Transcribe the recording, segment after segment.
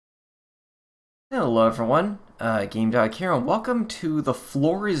Hello everyone, GameDog here, and welcome to The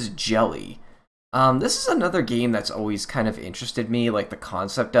Floor is Jelly. This is another game that's always kind of interested me, like the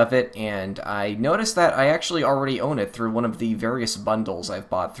concept of it, and I noticed that I actually already own it through one of the various bundles I've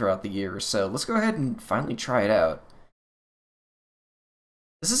bought throughout the years, so let's go ahead and finally try it out.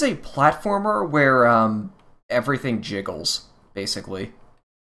 This is a platformer where, everything jiggles, basically.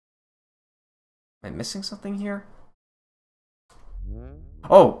 Am I missing something here?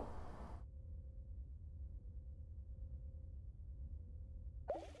 Oh!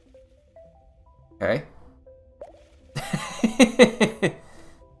 Okay.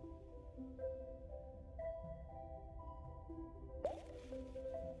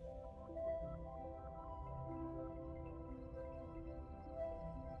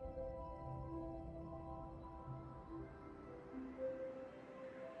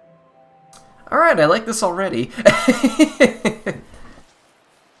 Alright, I like this already.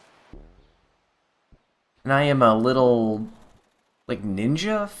 And I am a little, like,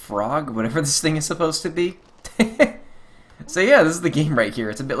 ninja? Frog? Whatever this thing is supposed to be. So yeah, this is the game right here.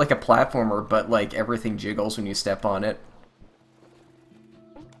 It's a bit like a platformer, but, like, everything jiggles when you step on it.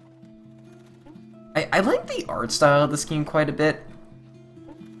 I like the art style of this game quite a bit.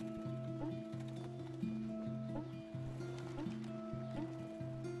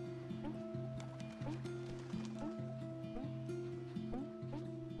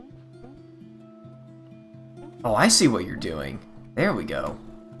 Oh, I see what you're doing. There we go.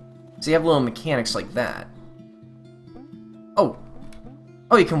 So you have little mechanics like that. Oh.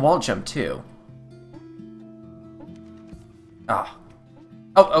 Oh, you can wall jump too. Ah.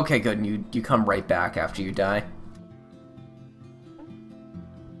 Oh, okay, good. And you come right back after you die.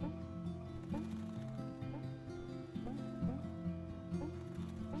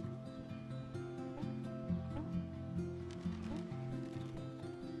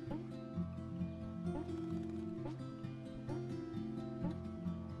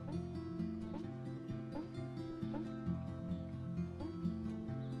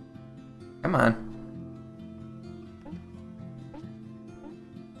 Come on.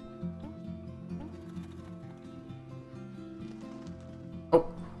 Oh.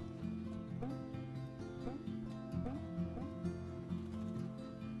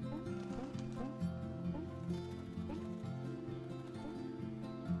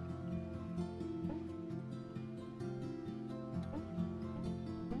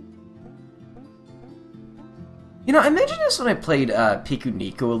 You know, I mentioned this when I played Piku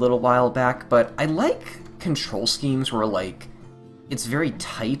Niku a little while back, but I like control schemes where, like, it's very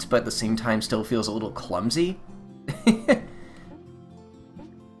tight, but at the same time still feels a little clumsy.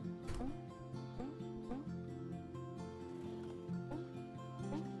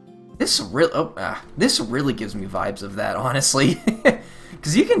 This really gives me vibes of that, honestly.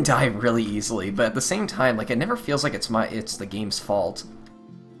 Because you can die really easily, but at the same time, like, it never feels like it's the game's fault.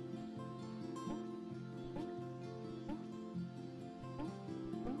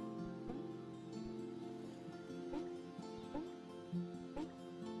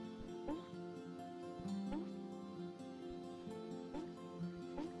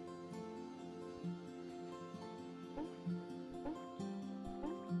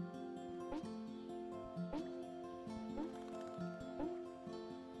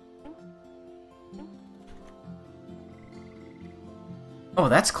 Oh,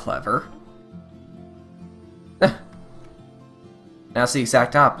 that's clever. Now it's the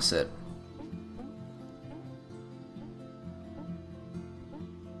exact opposite.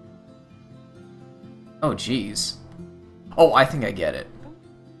 Oh, jeez. Oh, I think I get it.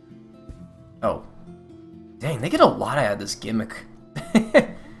 Oh. Dang, they get a lot out of this gimmick.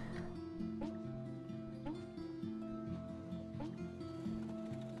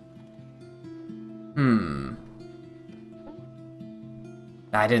 Hmm.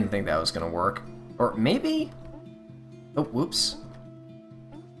 I didn't think that was gonna work. Or maybe? Oh, whoops.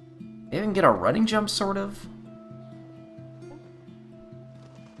 Maybe I can get a running jump, sort of?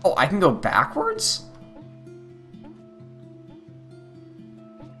 Oh, I can go backwards?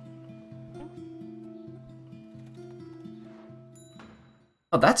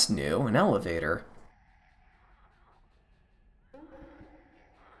 Oh, that's new. An elevator.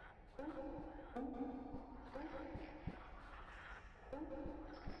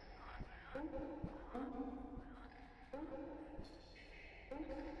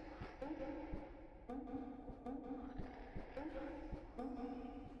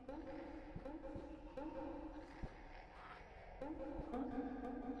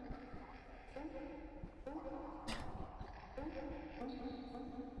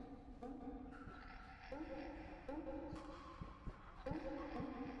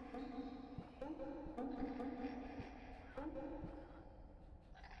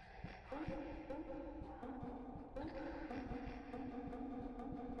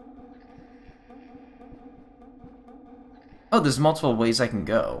 Oh, there's multiple ways I can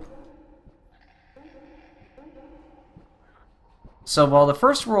go. So while the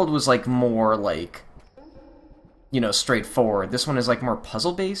first world was, like, more, like, you know, straightforward, this one is, like, more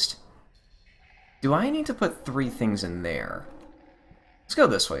puzzle-based. Do I need to put 3 things in there? Let's go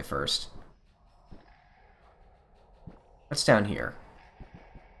this way first. What's down here?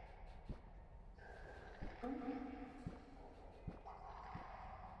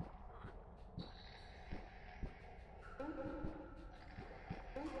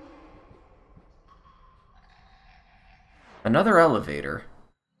 Another elevator.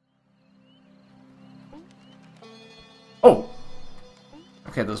 Oh!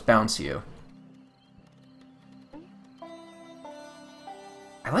 Okay, those bounce you.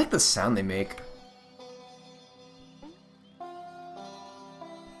 I like the sound they make.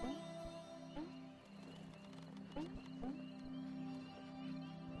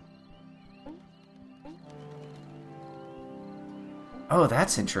 Oh,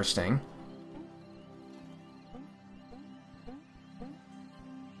 that's interesting.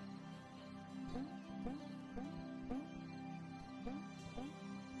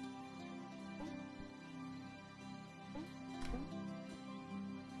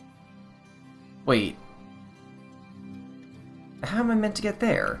 Wait. How am I meant to get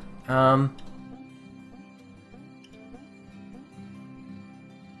there? What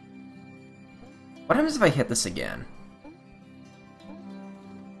happens if I hit this again?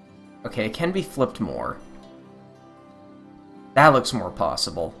 Okay, it can be flipped more. That looks more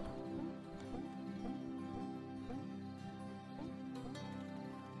possible.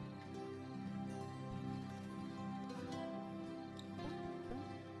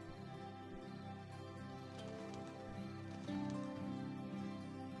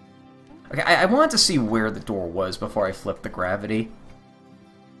 Okay, I wanted to see where the door was before I flipped the gravity.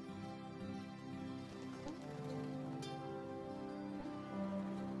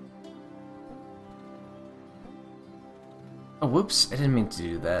 Oh, whoops, I didn't mean to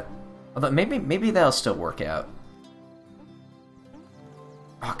do that. Although, maybe that'll still work out.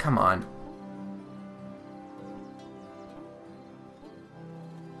 Oh, come on.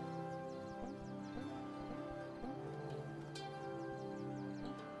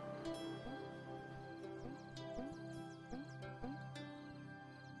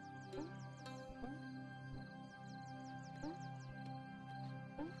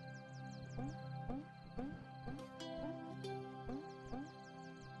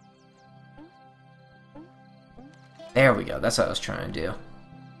 There we go, that's what I was trying to do.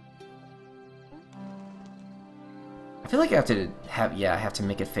 I feel like I have to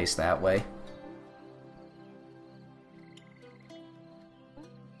make it face that way.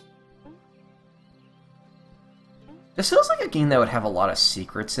 This feels like a game that would have a lot of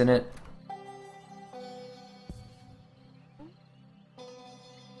secrets in it.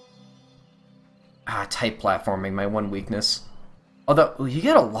 Ah, tight platforming, my one weakness. Although, you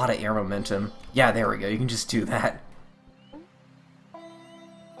get a lot of air momentum. Yeah, there we go, you can just do that.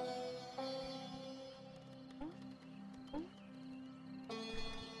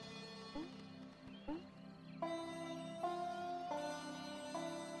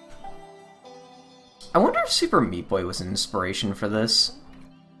 I wonder if Super Meat Boy was an inspiration for this.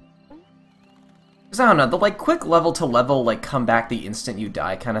 Because, I don't know, the, like, quick level-to-level, like, come back the instant you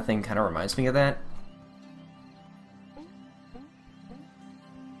die kind of thing kind of reminds me of that.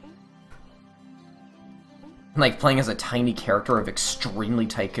 Like, playing as a tiny character of extremely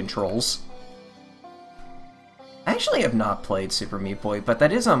tight controls. I actually have not played Super Meat Boy, but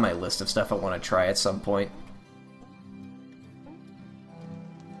that is on my list of stuff I want to try at some point.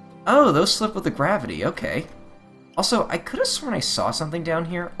 Oh, those slip with the gravity, okay. Also, I could have sworn I saw something down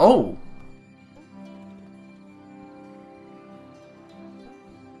here. Oh!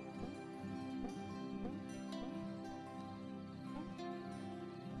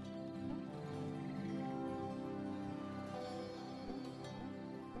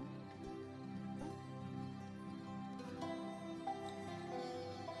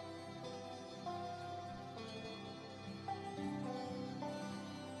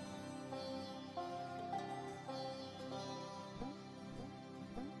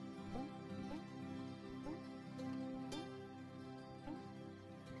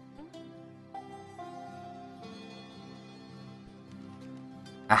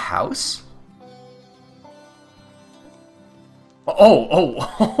 A house?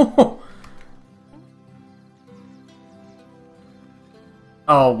 Oh.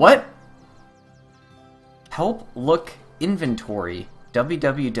 Oh, what? Help look inventory,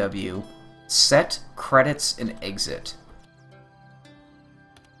 www, set, credits, and exit.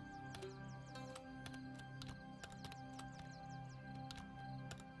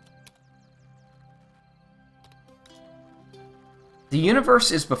 The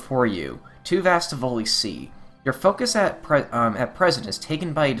universe is before you, too vast to fully see. Your focus at present is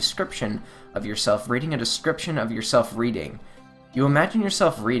taken by a description of yourself reading a description of yourself reading. You imagine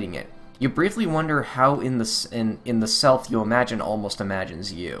yourself reading it. You briefly wonder how in the self you imagine almost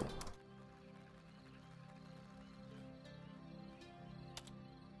imagines you.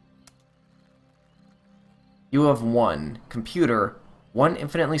 You have one computer. One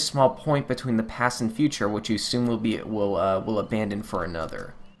infinitely small point between the past and future, which you assume will abandon for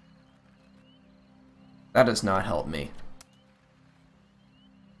another. That does not help me.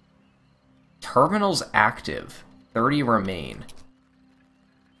 Terminals active. 30 remain.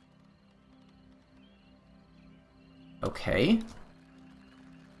 Okay.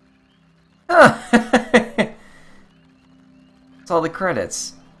 Ah! That's all the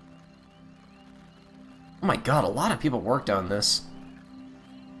credits. Oh my god, a lot of people worked on this.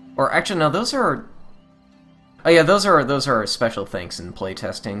 Or actually, no, those are... Oh yeah, those are special thanks in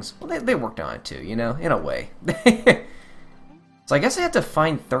playtestings. Well, they worked on it too, you know, in a way. So I guess I have to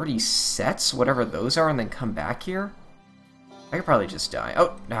find 30 sets, whatever those are, and then come back here? I could probably just die.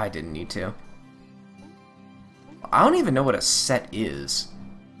 Oh, no, I didn't need to. I don't even know what a set is.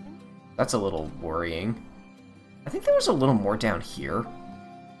 That's a little worrying. I think there was a little more down here.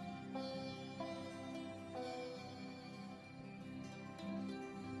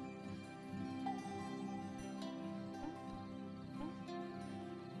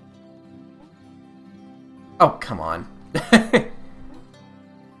 Oh, come on.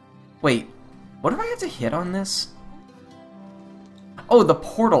 Wait, what do I have to hit on this? Oh, the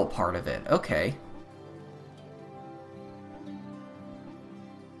portal part of it. Okay.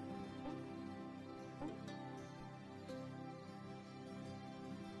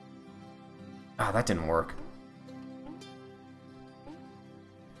 Ah, that didn't work.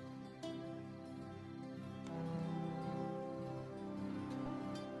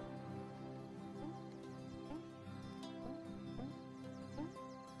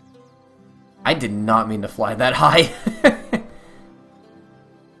 I did not mean to fly that high.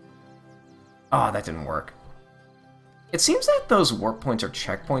 Oh, that didn't work. It seems that those warp points are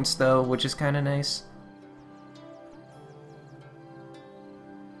checkpoints, though, which is kind of nice.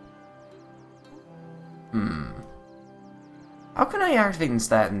 How can I activate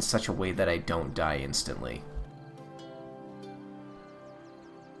that in such a way that I don't die instantly?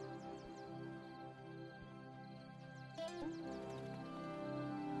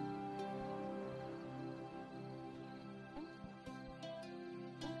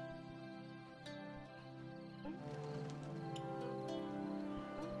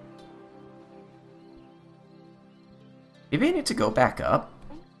 Maybe I need to go back up?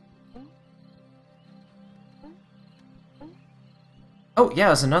 Oh, yeah,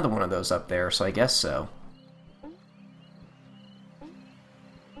 there's another one of those up there, so I guess so.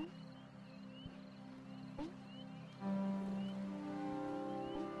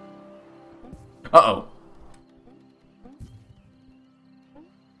 Uh-oh.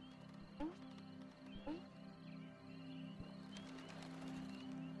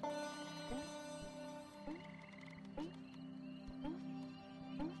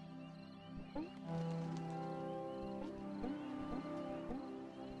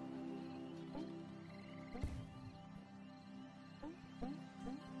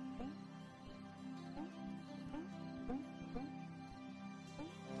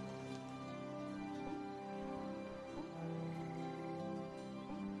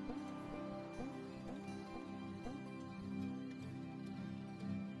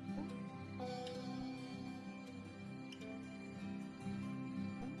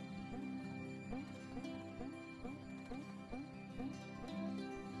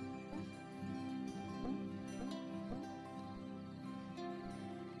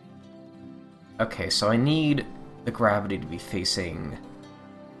 Okay, so I need the gravity to be facing...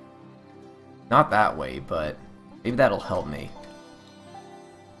 not that way, but maybe that'll help me.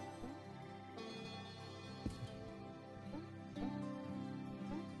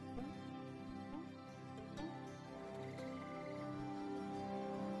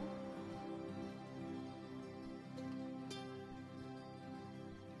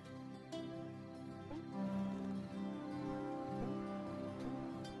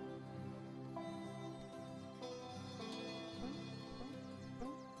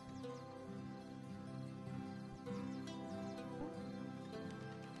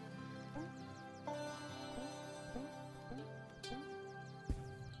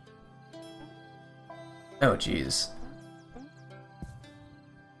 Oh, jeez.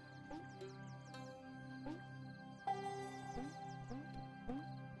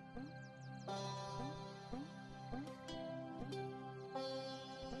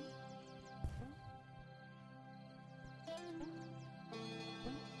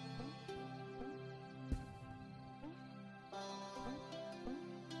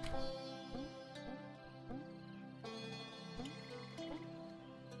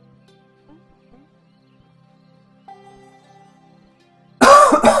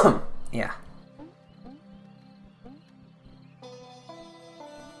 Yeah.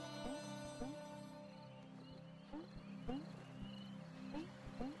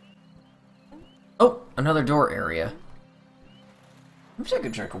 Oh, another door area. Let me take a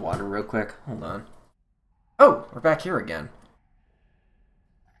drink of water real quick. Hold on. Oh, we're back here again.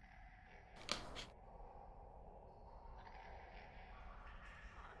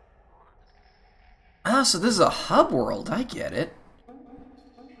 Ah, so this is a hub world. I get it.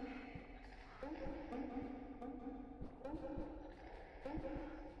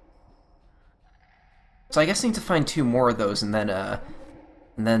 So I guess I need to find 2 more of those, and then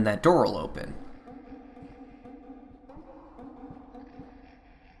that door will open.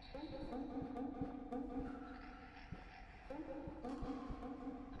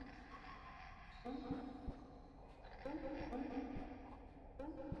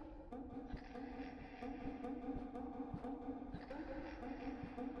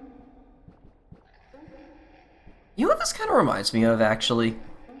 You know what this kind of reminds me of, actually?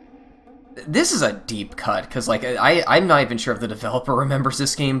 This is a deep cut, because, like, I'm not even sure if the developer remembers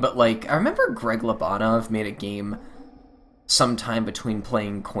this game, but, like, I remember Greg Lobanov made a game sometime between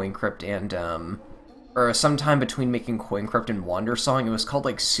playing CoinCrypt and, or sometime between making CoinCrypt and Wandersong. It was called,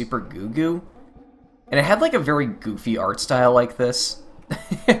 like, Super Goo Goo. And it had, like, a very goofy art style like this.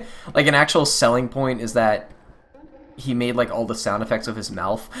 Like, an actual selling point is that he made, like, all the sound effects of his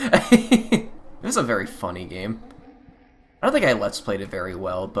mouth. It was a very funny game. I don't think I Let's Played it very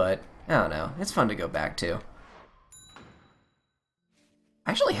well, but I don't know. It's fun to go back to.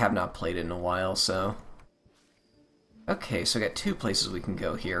 I actually have not played it in a while, so... Okay, so we got 2 places we can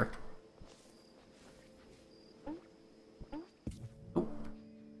go here. Ooh.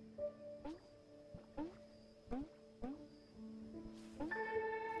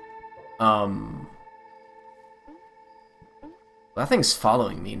 That thing's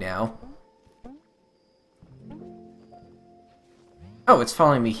following me now. Oh, it's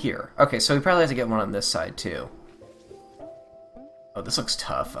following me here. Okay, so we probably have to get one on this side, too. Oh, this looks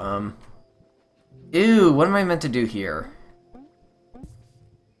tough. Ew, what am I meant to do here?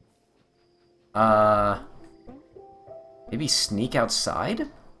 Maybe sneak outside?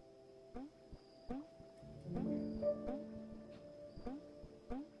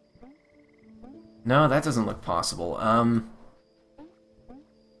 No, that doesn't look possible.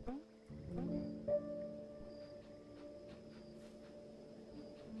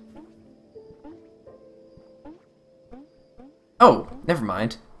 Oh, never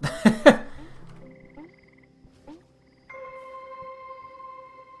mind.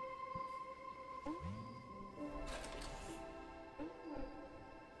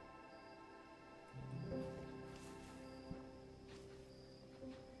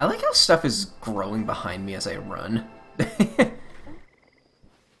 I like how stuff is growing behind me as I run.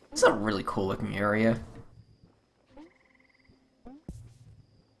 It's a really cool looking area.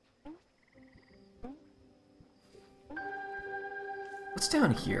 What's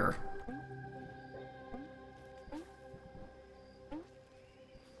down here?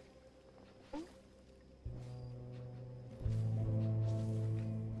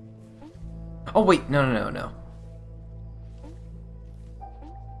 Oh wait, no.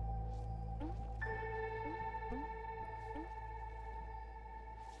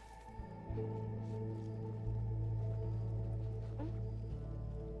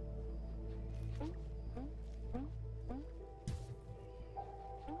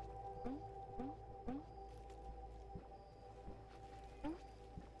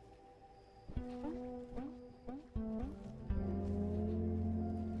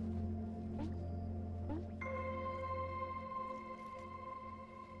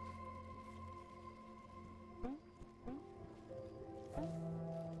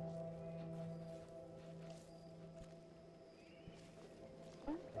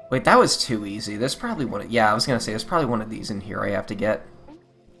 Wait, that was too easy. There's probably one... Yeah, I was gonna say, there's probably one of these in here I have to get.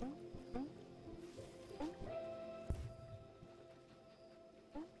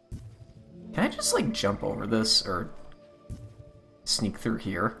 Can I just, like, jump over this, or sneak through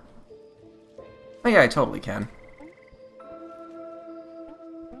here? Oh yeah, I totally can.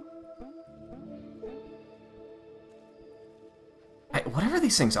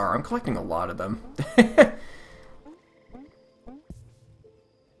 these things are. I'm collecting a lot of them.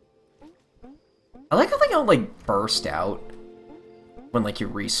 I like how they all, like, burst out when, like, you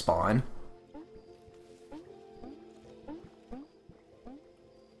respawn.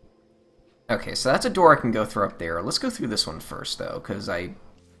 Okay, so that's a door I can go through up there. Let's go through this one first, though, because I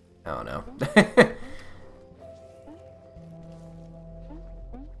don't know.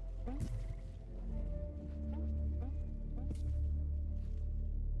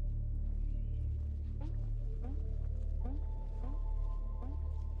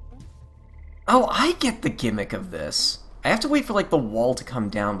 Oh, I get the gimmick of this. I have to wait for, like, the wall to come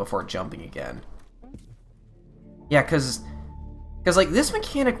down before jumping again. Yeah, because, like, this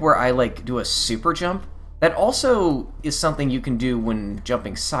mechanic where I, like, do a super jump, that also is something you can do when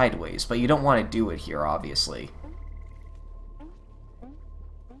jumping sideways, but you don't want to do it here, obviously.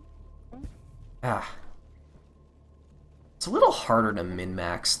 Ah. It's a little harder to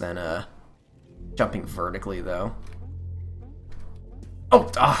min-max than, jumping vertically, though.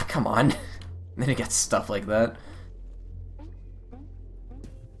 Oh, come on. And then it gets stuff like that.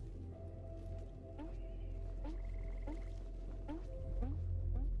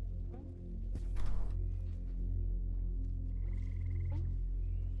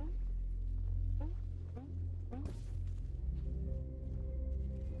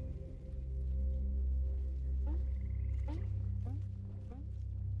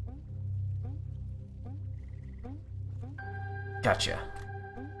 Gotcha.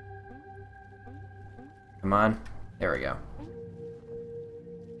 Come on. There we go.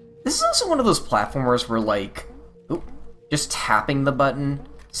 This is also one of those platformers where, like, just tapping the button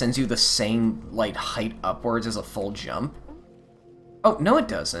sends you the same, like, height upwards as a full jump. Oh, no it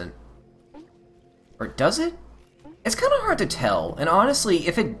doesn't. Or does it? It's kind of hard to tell, and honestly,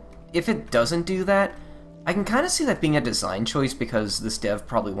 if it doesn't do that, I can kind of see that being a design choice because this dev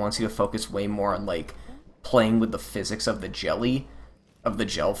probably wants you to focus way more on, like, playing with the physics of the jelly, of the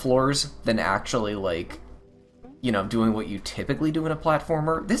gel floors, than actually, like, you know, doing what you typically do in a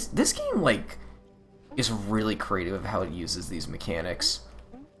platformer. This game, like, is really creative of how it uses these mechanics.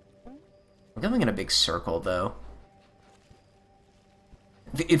 I'm going in a big circle, though.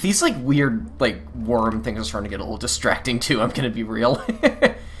 If these, like, weird, like, worm things are starting to get a little distracting, too, I'm gonna be real.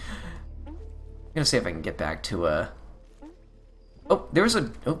 I'm gonna see if I can get back to a... Oh, there was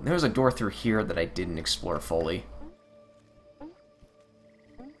a door through here that I didn't explore fully.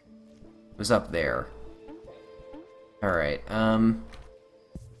 It was up there. Alright, come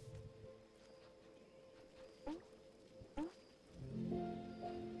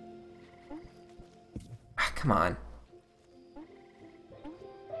on.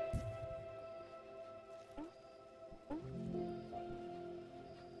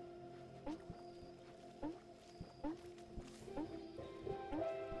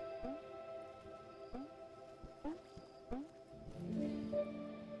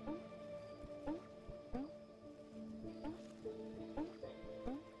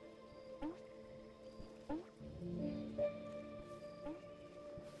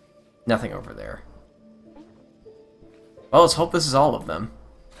 Nothing over there. Well, let's hope this is all of them.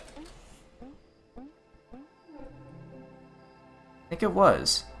 I think it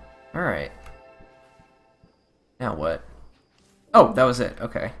was. Alright. Now what? Oh, that was it.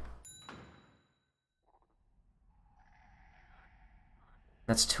 Okay.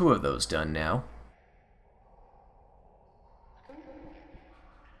 That's 2 of those done now.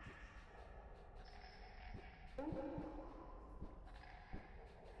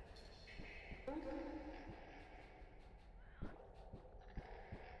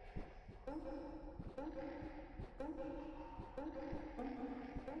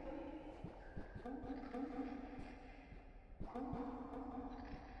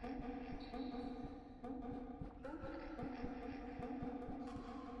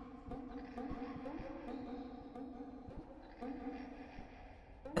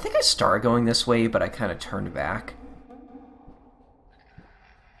 I think I started going this way, but I kind of turned back.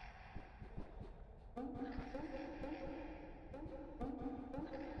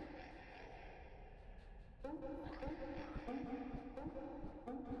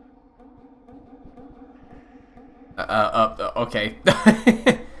 Okay.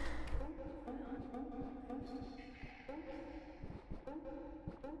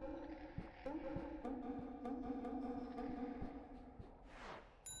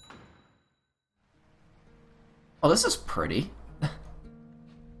 Oh, this is pretty.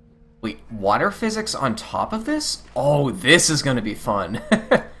 Wait, water physics on top of this? Oh, this is gonna be fun.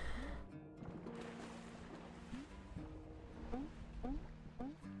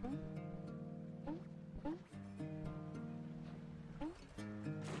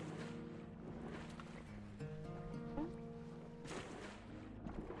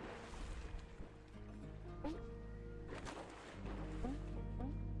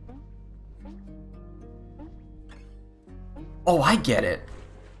 Oh, I get it.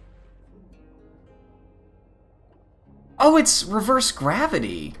 Oh, it's reverse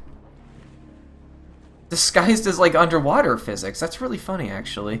gravity. Disguised as, like, underwater physics. That's really funny,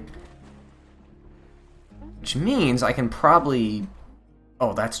 actually. Which means I can probably...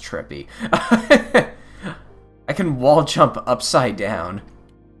 Oh, that's trippy. I can wall jump upside down.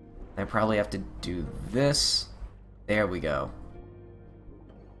 I probably have to do this. There we go.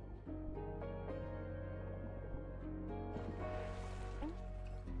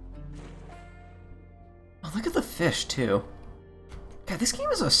 Oh, look at the fish, too. God, this game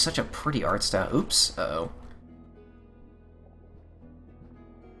is such a pretty art style. Oops. Uh-oh.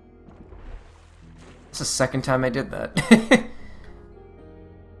 It's the second time I did that.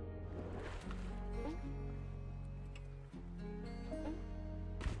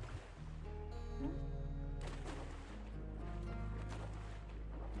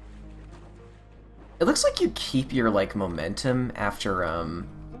 It looks like you keep your, like, momentum after,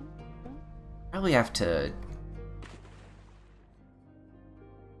 probably have to...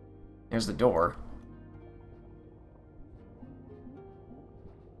 There's the door.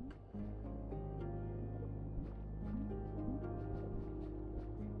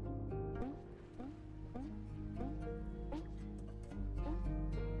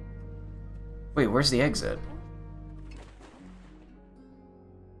 Wait, where's the exit?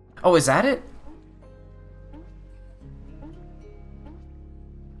 Oh, is that it?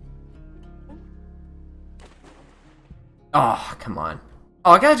 Oh, come on.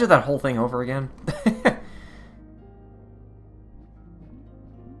 Oh, I gotta do that whole thing over again?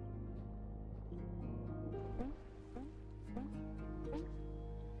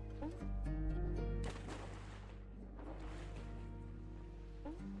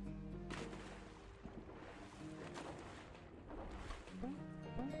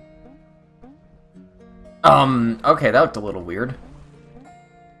 Okay, that looked a little weird.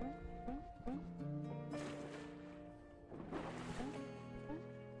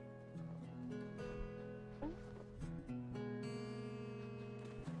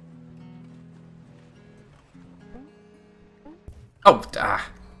 Oh,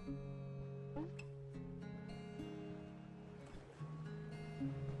 ah.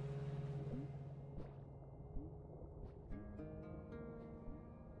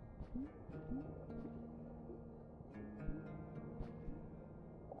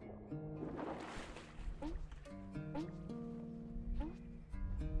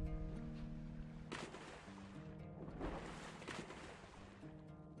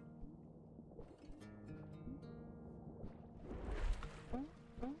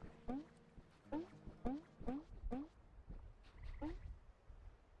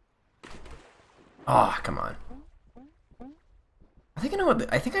 Oh, come on. I think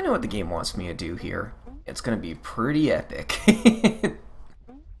I know what the game wants me to do here. It's gonna be pretty epic.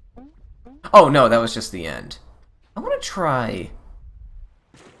 Oh no, that was just the end. I want to try.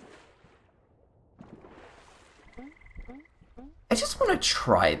 I just want to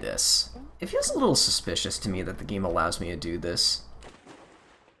try this. It feels a little suspicious to me that the game allows me to do this.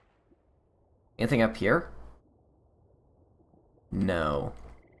 Anything up here? No.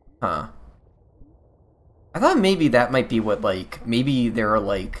 Huh. I thought maybe that might be what, like, maybe there are,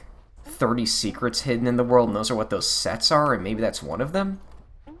 like, 30 secrets hidden in the world, and those are what those sets are, and maybe that's one of them?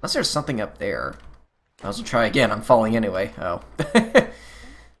 Unless there's something up there. I'll also try again, I'm falling anyway. Oh.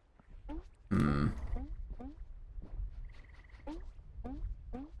 Hmm.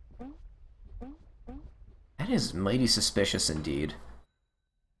 That is mighty suspicious indeed.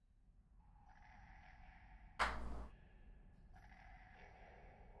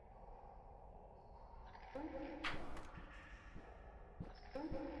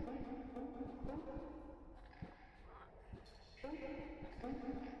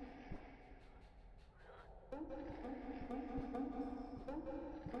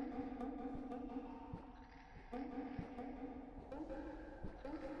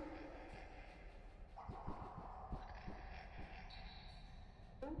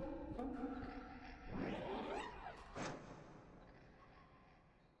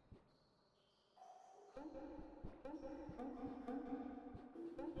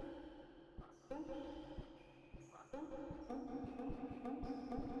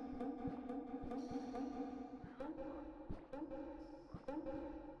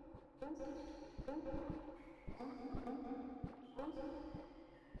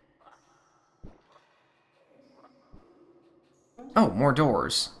 Oh, more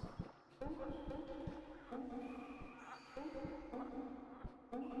doors.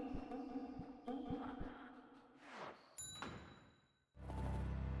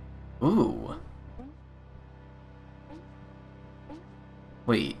 Ooh.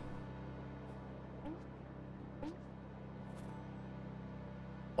 Wait.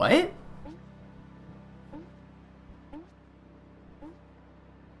 What?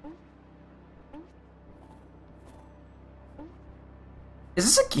 Is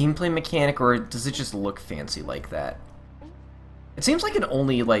this a gameplay mechanic, or does it just look fancy like that? It seems like it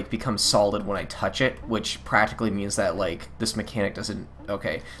only, like, becomes solid when I touch it, which practically means that, like, this mechanic doesn't...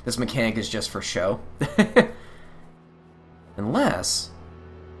 Okay, this mechanic is just for show. Unless...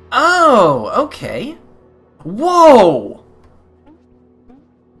 Oh, okay. Whoa!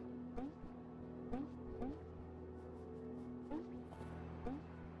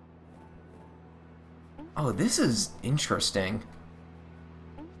 Oh, this is interesting.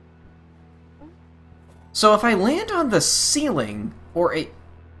 So if I land on the ceiling, or a...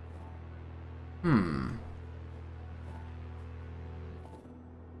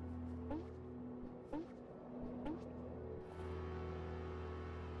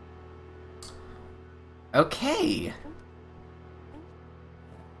 Okay.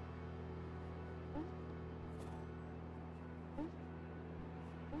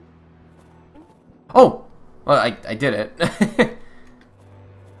 Oh! Well, I did it.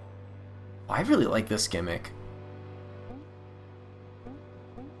 Oh, I really like this gimmick.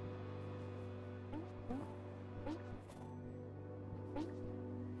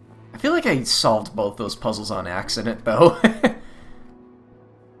 I feel like I solved both those puzzles on accident, though.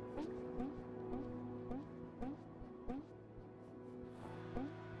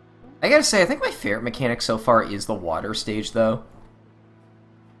 I gotta say, I think my favorite mechanic so far is the water stage, though.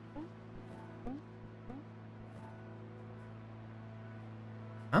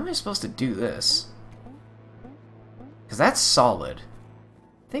 How am I supposed to do this? Because that's solid.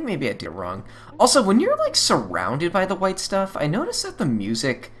 I think maybe I did it wrong. Also, when you're, like, surrounded by the white stuff, I notice that the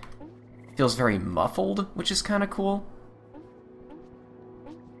music feels very muffled, which is kind of cool.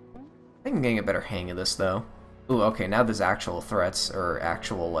 I think I'm getting a better hang of this, though. Ooh, okay, now there's actual threats, or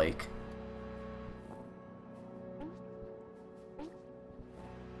actual, like...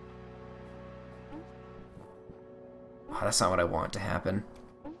 Oh, that's not what I want to happen.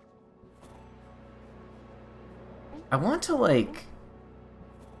 I want to, like...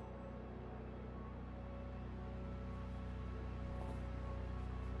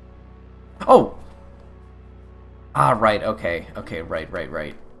 Oh! Ah, right, okay. Okay,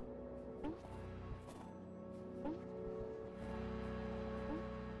 right.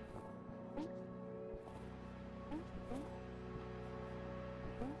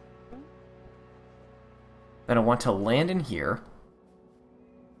 Then I want to land in here.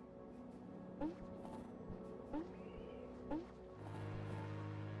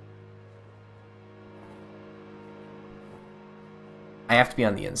 I have to be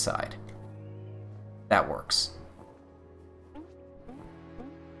on the inside. That works.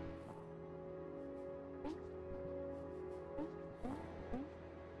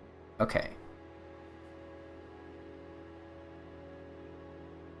 Okay.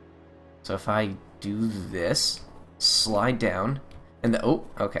 So if I do this, slide down, and the... Oh,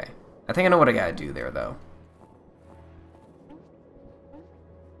 okay. I think I know what I gotta do there, though.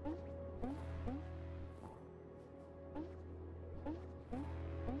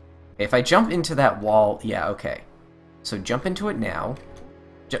 If I jump into that wall... Yeah, okay. So jump into it now.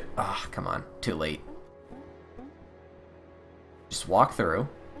 Ah, come on. Too late. Just walk through.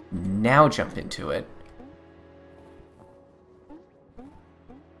 Now jump into it.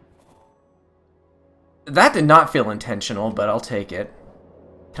 That did not feel intentional, but I'll take it.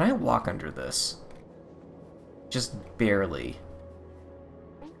 Can I walk under this? Just barely.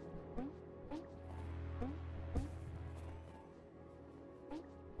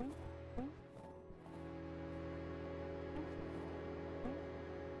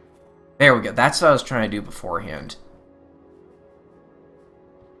 There we go. That's what I was trying to do beforehand.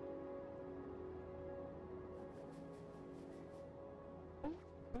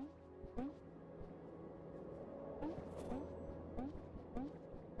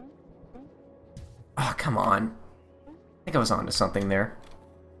 Oh, come on. I think I was onto something there.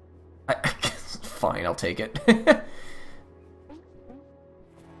 Fine, I'll take it.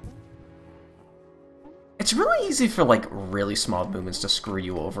 It's really easy for, like, really small movements to screw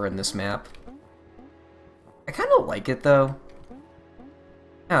you over in this map. I kind of like it, though.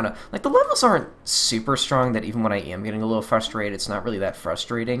 I don't know. Like, the levels aren't super strong that even when I am getting a little frustrated, it's not really that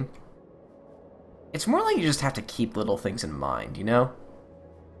frustrating. It's more like you just have to keep little things in mind, you know?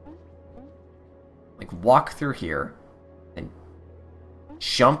 Like, walk through here, and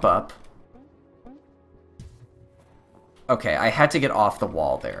jump up. Okay, I had to get off the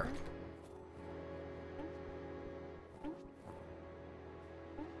wall there.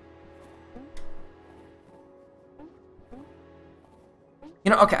 You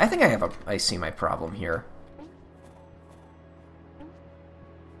know, okay, I think I see my problem here.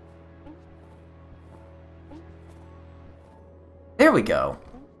 There we go.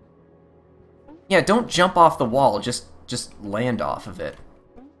 Yeah, don't jump off the wall, just land off of it.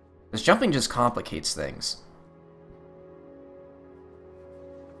 Because jumping just complicates things.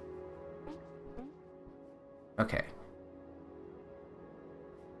 Okay.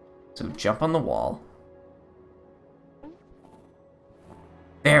 So jump on the wall.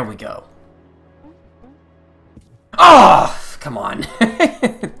 There we go. Oh, come on.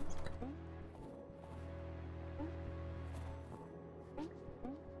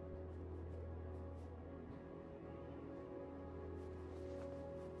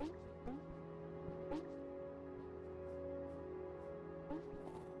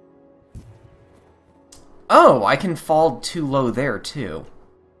 Oh, I can fall too low there, too.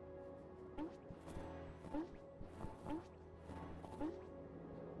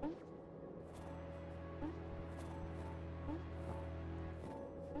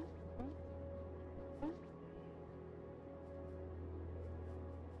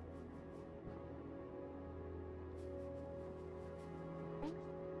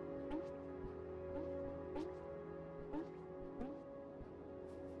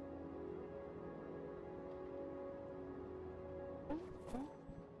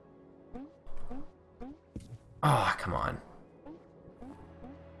 Oh, come on.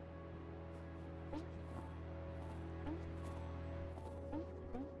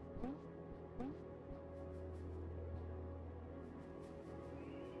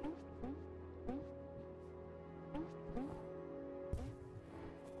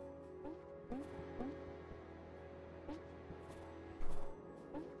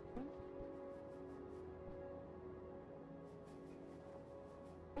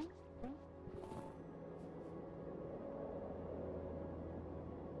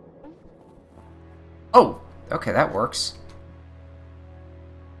 Oh, okay, that works.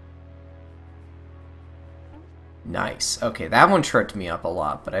 Nice. Okay, that one tripped me up a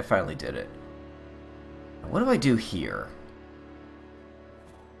lot, but I finally did it. What do I do here?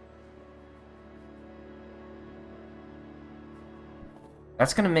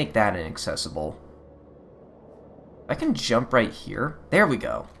 That's gonna make that inaccessible. I can jump right here. There we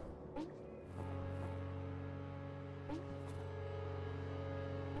go.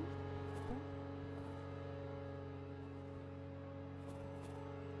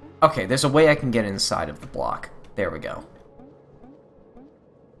 Okay, there's a way I can get inside of the block. There we go.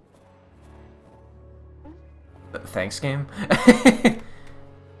 Thanks, game.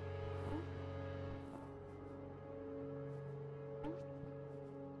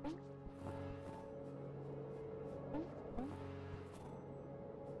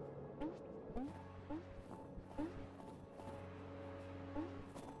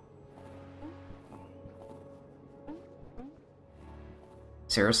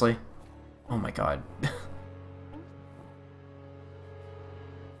 Seriously? Oh my god.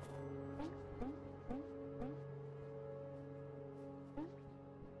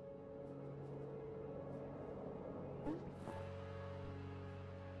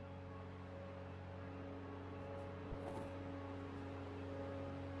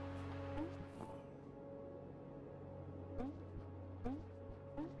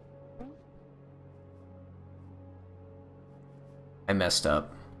 I messed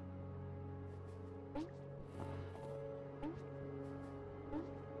up.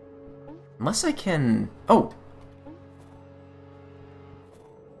 Unless I can... Oh!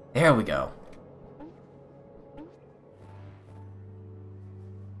 There we go.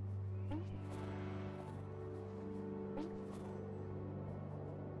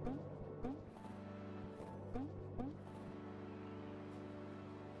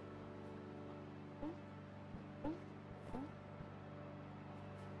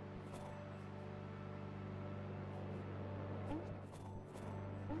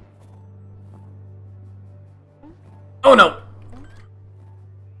 Oh no!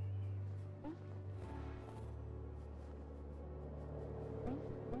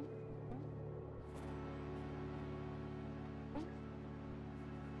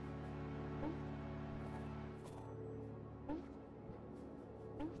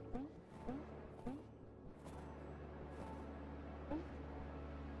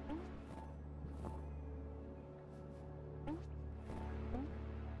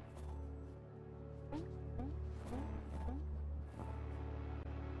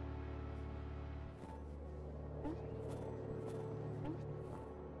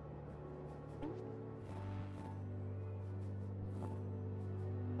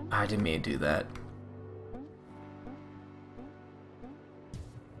 I didn't mean to do that.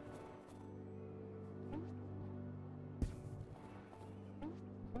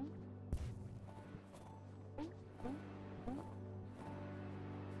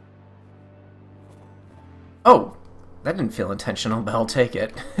 Oh! That didn't feel intentional, but I'll take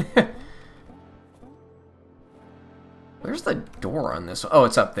it. Where's the door on this? Oh,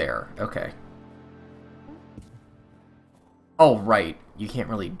 it's up there. Okay. Oh, right. You can't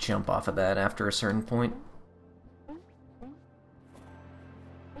really jump off of that after a certain point.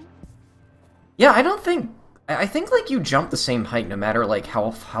 Yeah, I don't think... I think, like, you jump the same height no matter, like,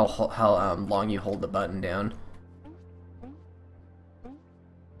 how long you hold the button down.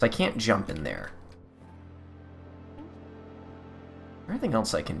 So I can't jump in there. Anything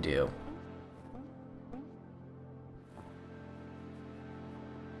else I can do?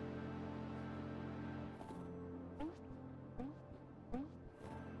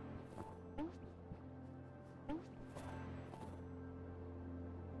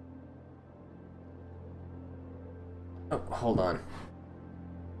 Oh, hold on.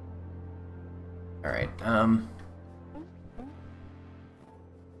 Alright,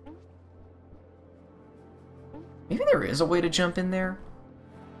 maybe there is a way to jump in there?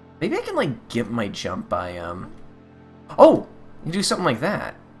 Maybe I can, like, get my jump by, Oh! You do something like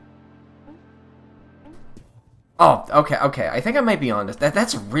that. Oh, okay, okay. I think I might be on this.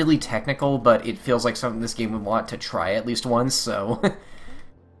 That's really technical, but it feels like something this game would want to try at least once, so...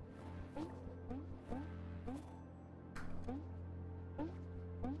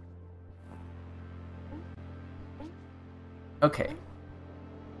 Okay.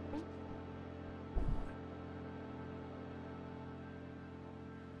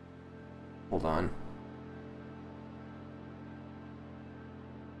 Hold on.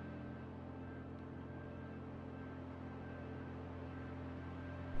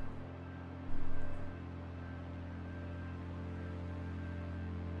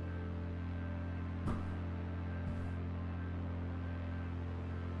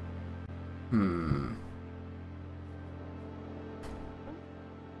 Hmm.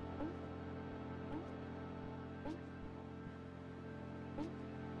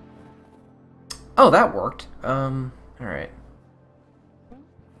 Oh, that worked. Alright.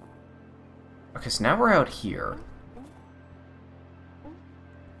 Okay, so now we're out here.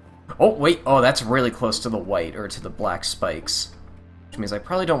 Oh, wait. Oh, that's really close to the white, or to the black spikes. Which means I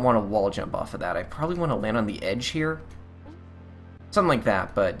probably don't want to wall jump off of that. I probably want to land on the edge here. Something like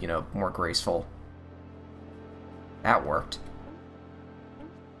that, but, you know, more graceful. That worked.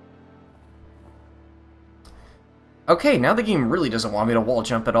 Okay, now the game really doesn't want me to wall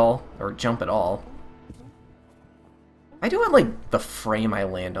jump at all, or jump at all. I do have, like, the frame I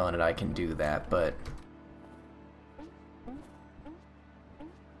land on it, I can do that, but...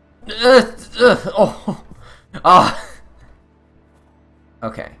 oh! Ah!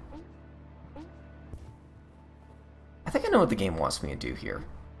 Okay. I think I know what the game wants me to do here.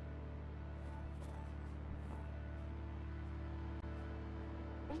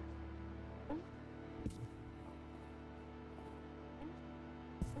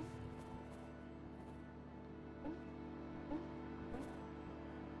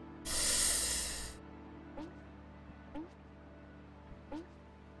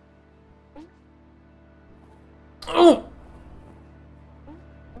 Oh!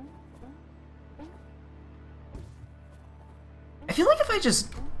 I feel like if I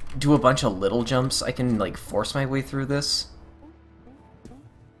just do a bunch of little jumps, I can, like, force my way through this.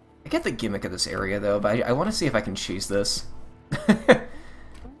 I get the gimmick of this area, though, but I want to see if I can cheese this.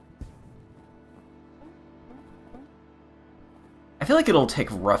 I feel like it'll take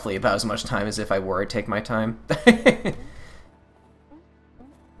roughly about as much time as if I were to take my time.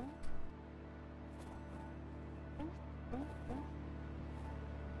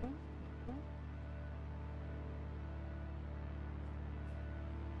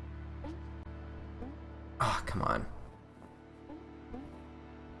 Oh, come on.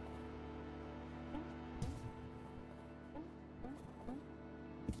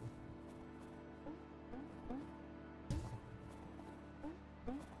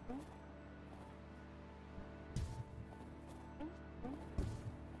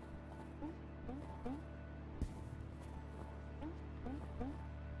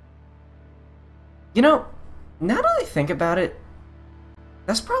 You know, now that I think about it,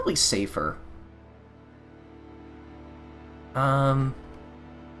 that's probably safer. Um...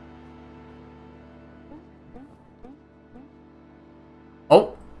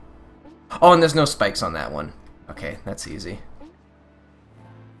 Oh! Oh, and there's no spikes on that one. Okay, that's easy.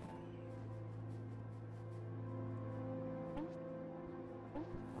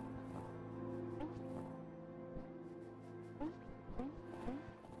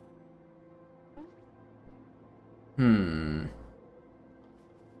 Hmm...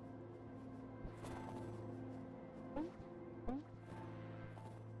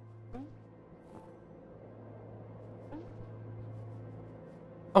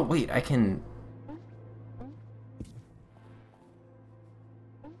 Oh, wait, I can...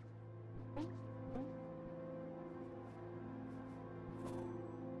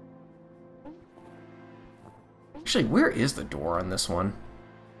 Actually, where is the door on this one?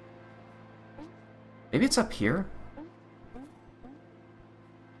 Maybe it's up here?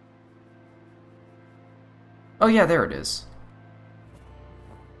 Oh yeah, there it is.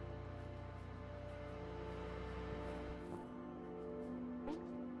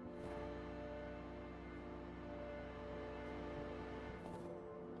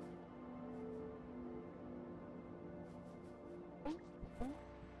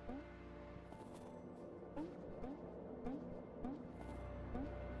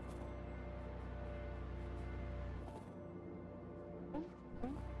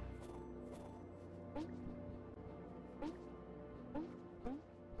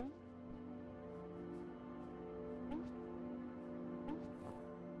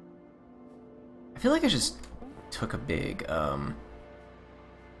 I feel like I just took a big, Can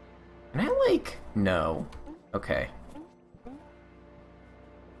I, like... No. Okay.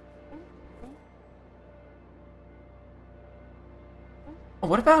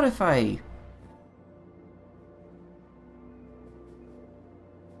 What about if I...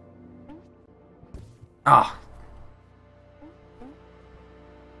 Ah!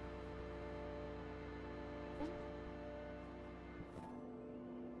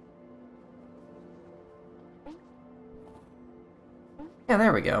 Yeah,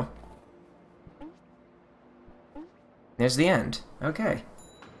 there we go. There's the end. Okay.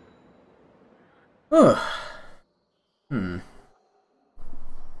 Ugh. Hmm.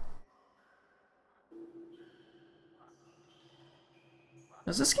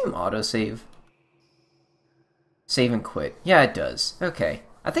 Does this game autosave? Save and quit. Yeah, it does. Okay.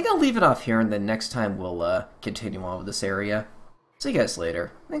 I think I'll leave it off here, and then next time we'll continue on with this area. See you guys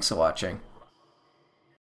later. Thanks for watching.